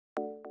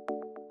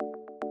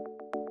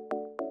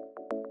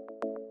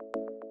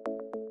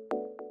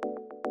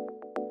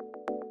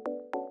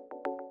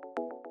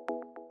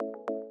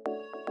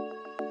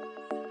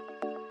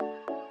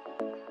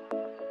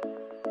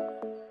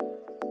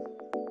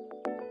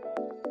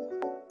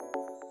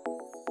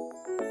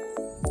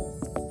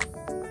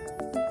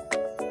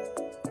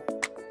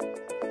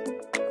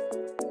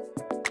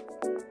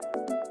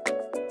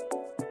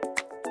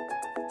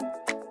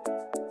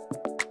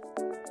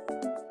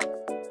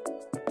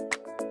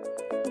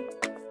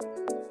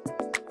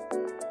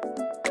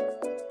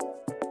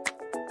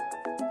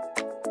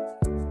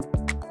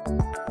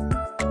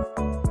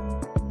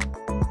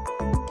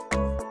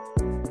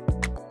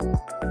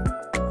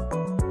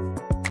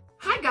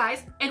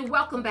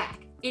welcome back.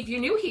 If you're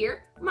new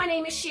here, my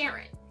name is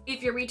Sharon.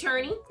 If you're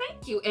returning,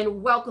 thank you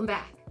and welcome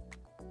back.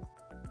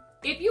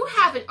 If you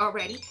haven't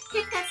already,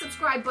 hit that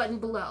subscribe button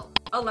below,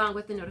 along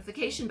with the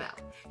notification bell.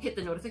 Hit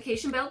the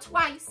notification bell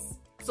twice,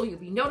 so you'll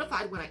be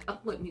notified when I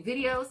upload new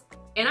videos,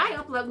 and I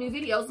upload new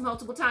videos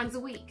multiple times a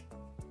week.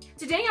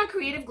 Today on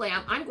Creative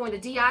Glam, I'm going to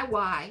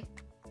DIY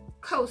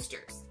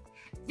coasters.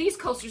 These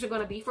coasters are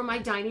going to be for my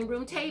dining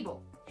room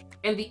table,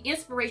 and the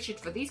inspiration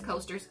for these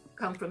coasters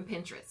come from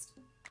Pinterest.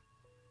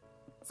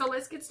 So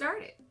let's get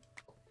started.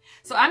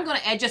 So I'm going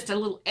to add just a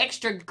little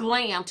extra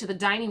glam to the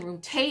dining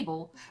room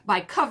table by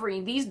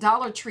covering these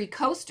Dollar Tree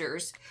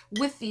coasters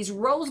with these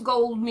rose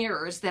gold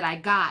mirrors that I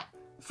got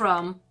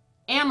from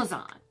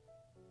Amazon.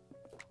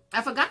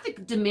 I forgot the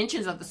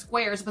dimensions of the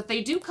squares, but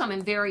they do come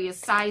in various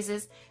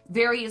sizes,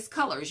 various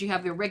colors. You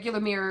have your regular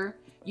mirror,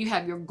 you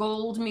have your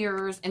gold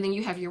mirrors, and then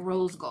you have your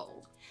rose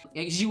gold.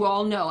 As you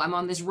all know, I'm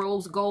on this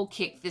rose gold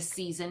kick this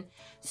season.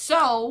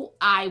 So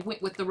I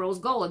went with the rose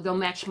gold. They'll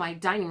match my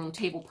dining room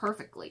table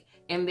perfectly.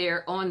 And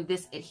they're on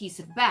this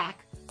adhesive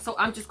back. So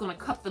I'm just going to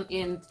cut them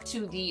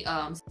into the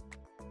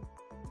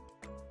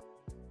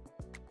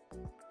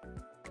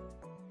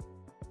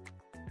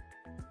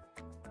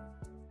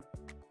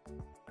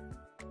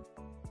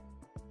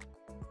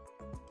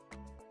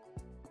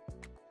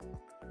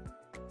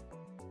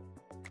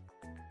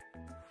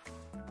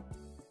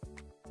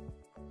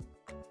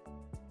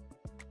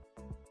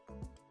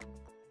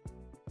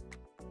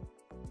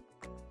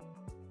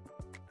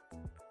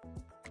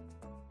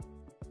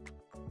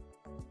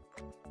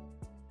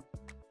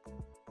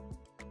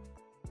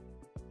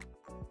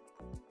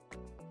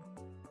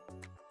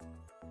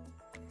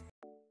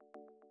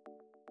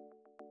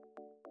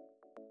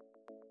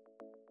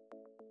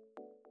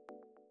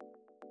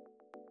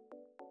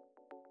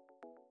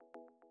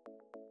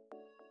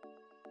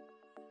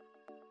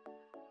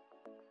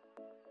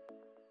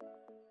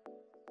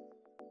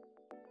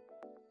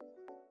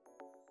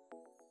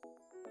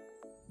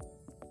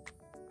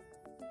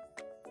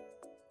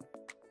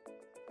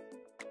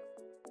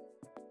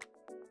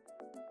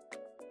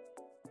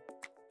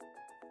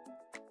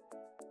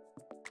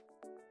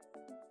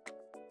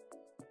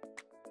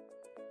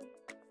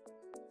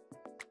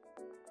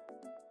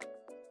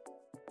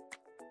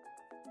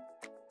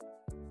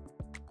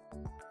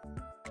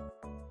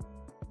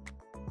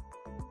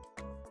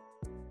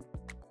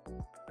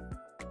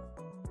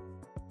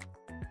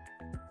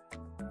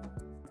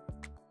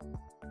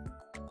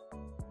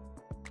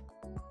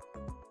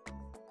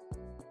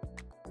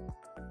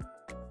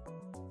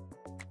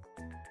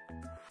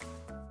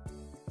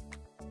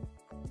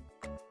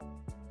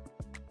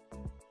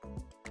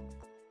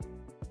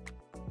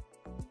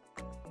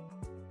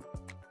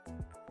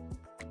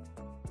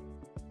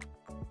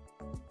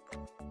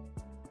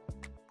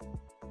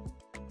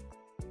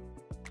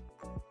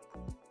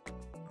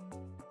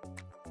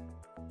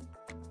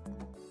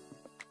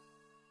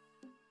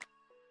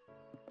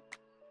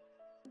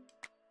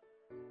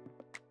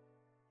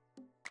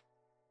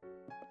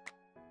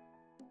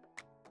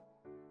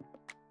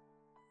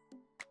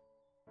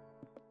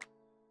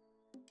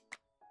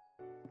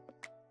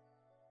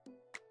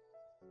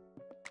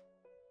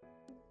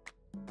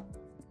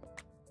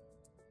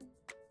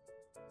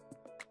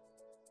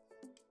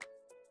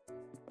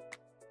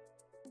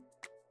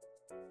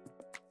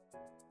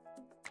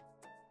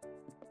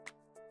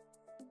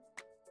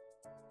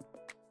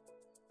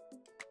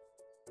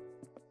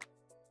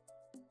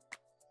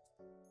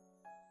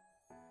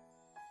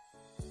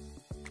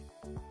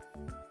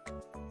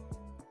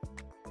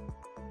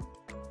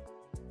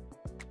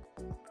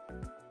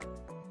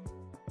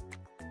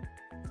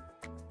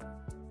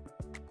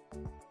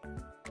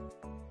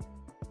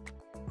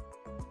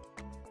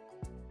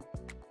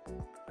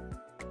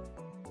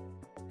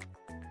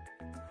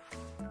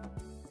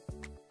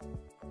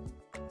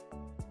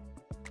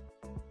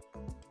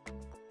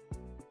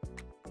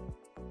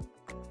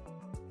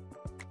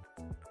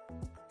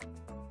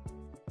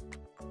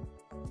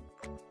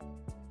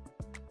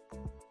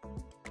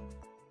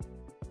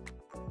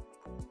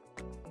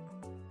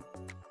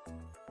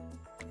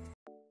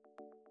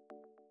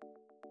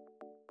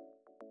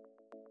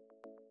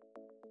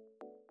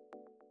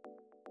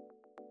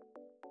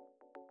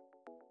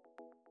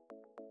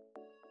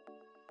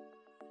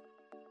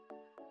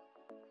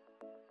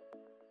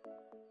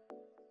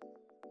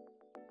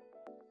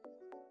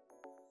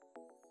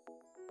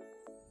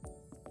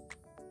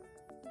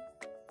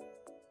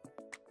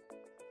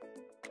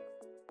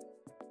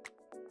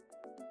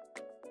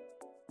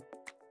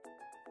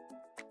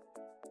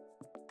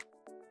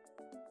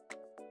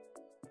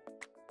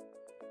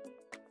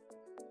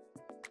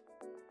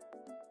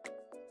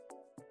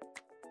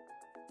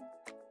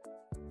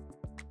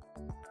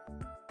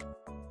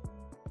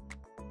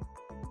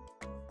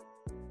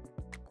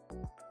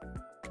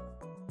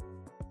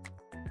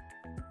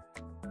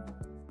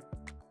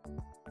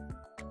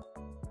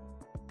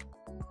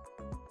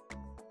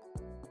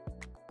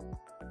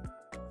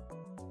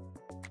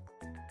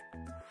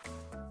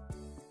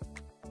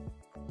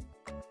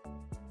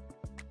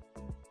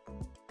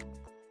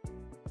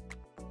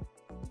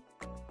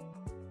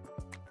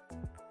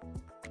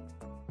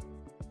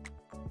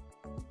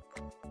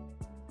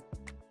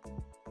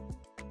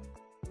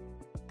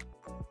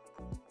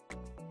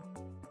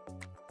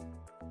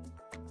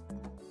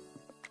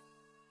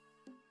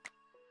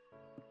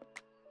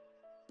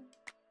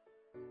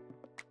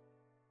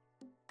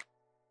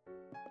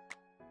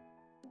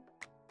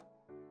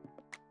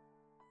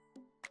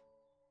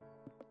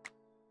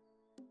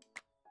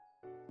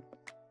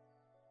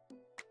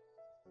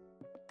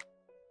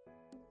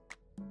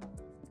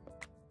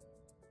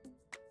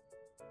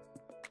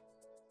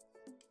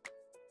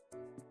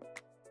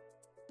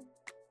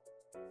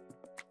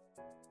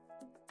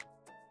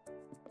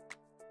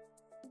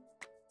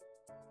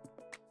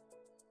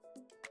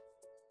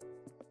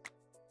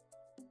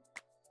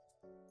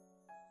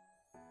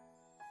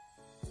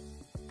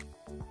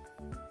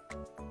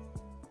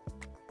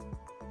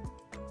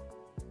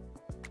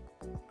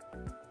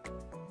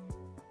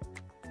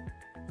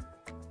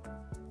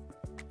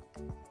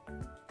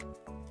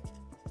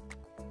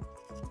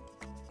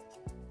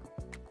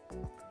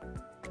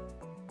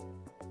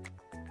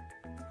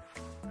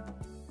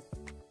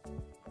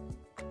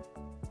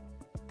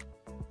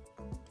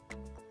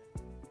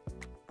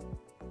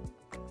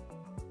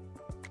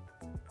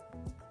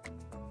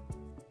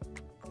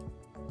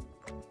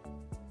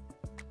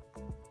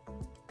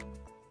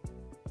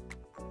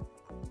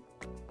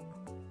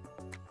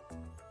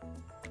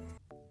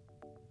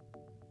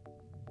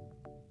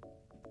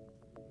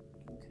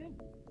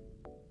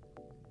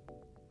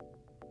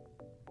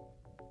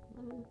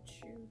 1,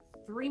 2,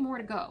 3 more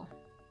to go.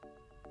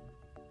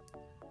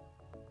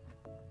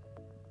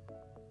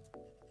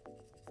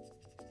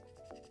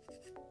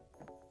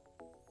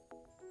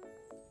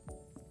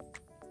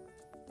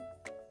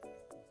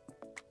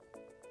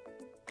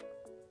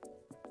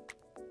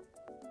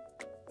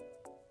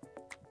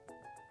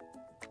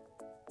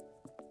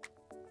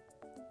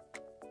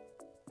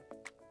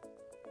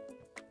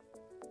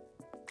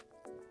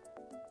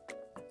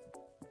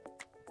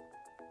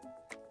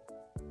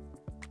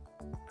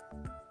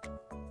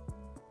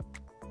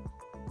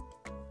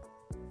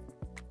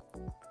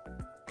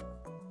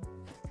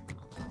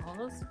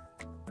 Pause.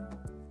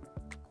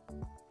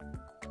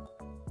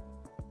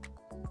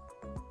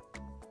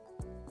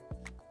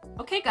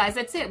 Okay guys,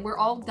 that's it. We're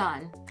all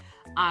done.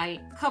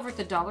 I covered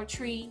the Dollar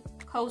Tree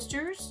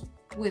coasters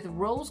with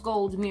rose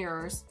gold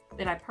mirrors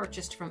that I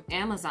purchased from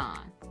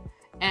Amazon.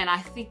 And I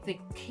think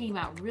they came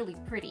out really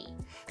pretty.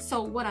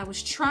 So what I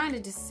was trying to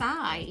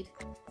decide,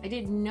 I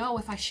didn't know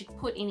if I should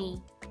put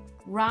any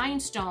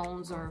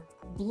rhinestones or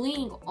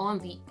bling on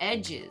the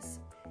edges.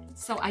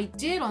 So I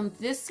did on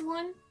this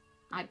one.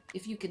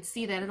 If you can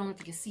see that, I don't know if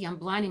you can see, I'm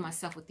blinding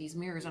myself with these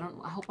mirrors. I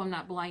hope I'm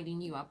not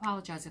blinding you. I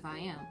apologize if I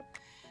am.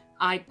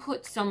 I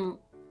put some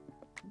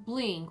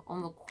bling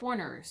on the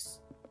corners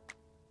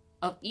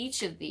of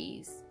each of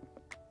these.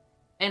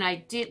 And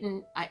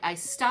I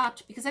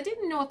stopped because I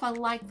didn't know if I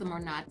liked them or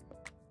not.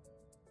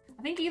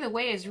 I think either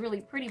way is really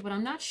pretty, but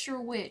I'm not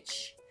sure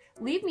which.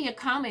 Leave me a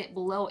comment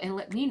below and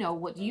let me know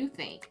what you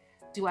think.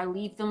 Do I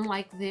leave them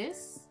like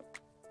this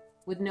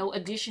with no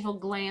additional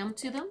glam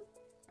to them?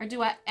 Or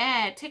do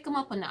I take them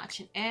up a notch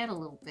and add a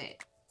little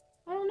bit?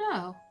 I don't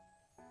know.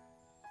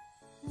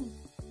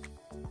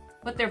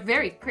 But they're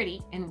very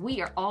pretty and we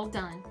are all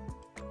done.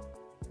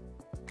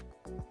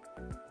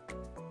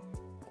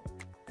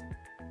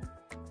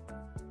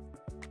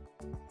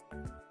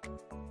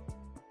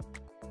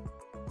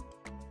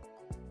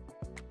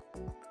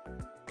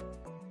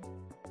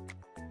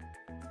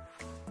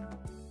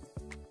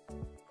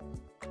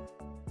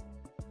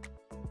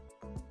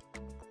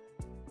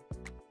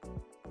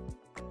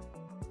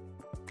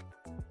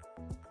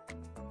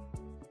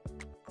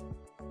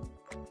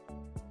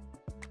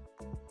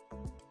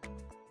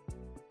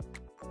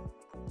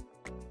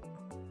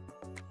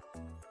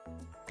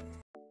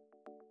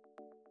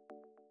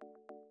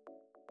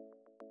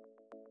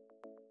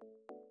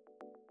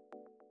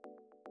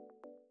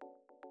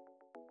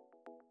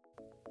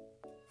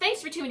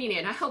 Thanks for tuning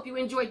in. I hope you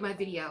enjoyed my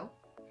video.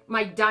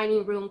 My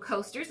dining room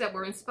coasters that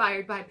were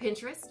inspired by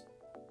Pinterest.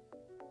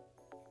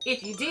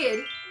 If you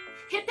did,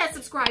 hit that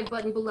subscribe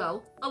button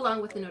below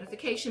along with the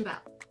notification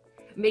bell.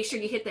 Make sure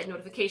you hit that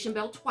notification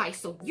bell twice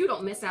so you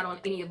don't miss out on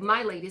any of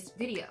my latest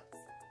videos.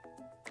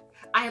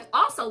 I have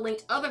also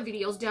linked other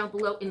videos down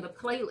below in the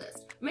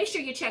playlist. Make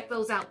sure you check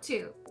those out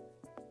too.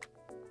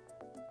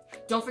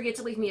 Don't forget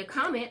to leave me a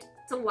comment,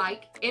 to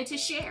like, and to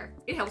share.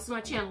 It helps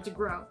my channel to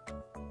grow.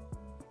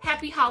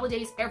 Happy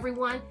holidays,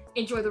 everyone.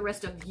 Enjoy the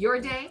rest of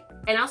your day,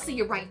 and I'll see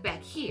you right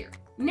back here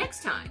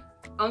next time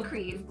on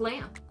Creative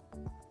Glam.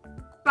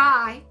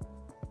 Bye.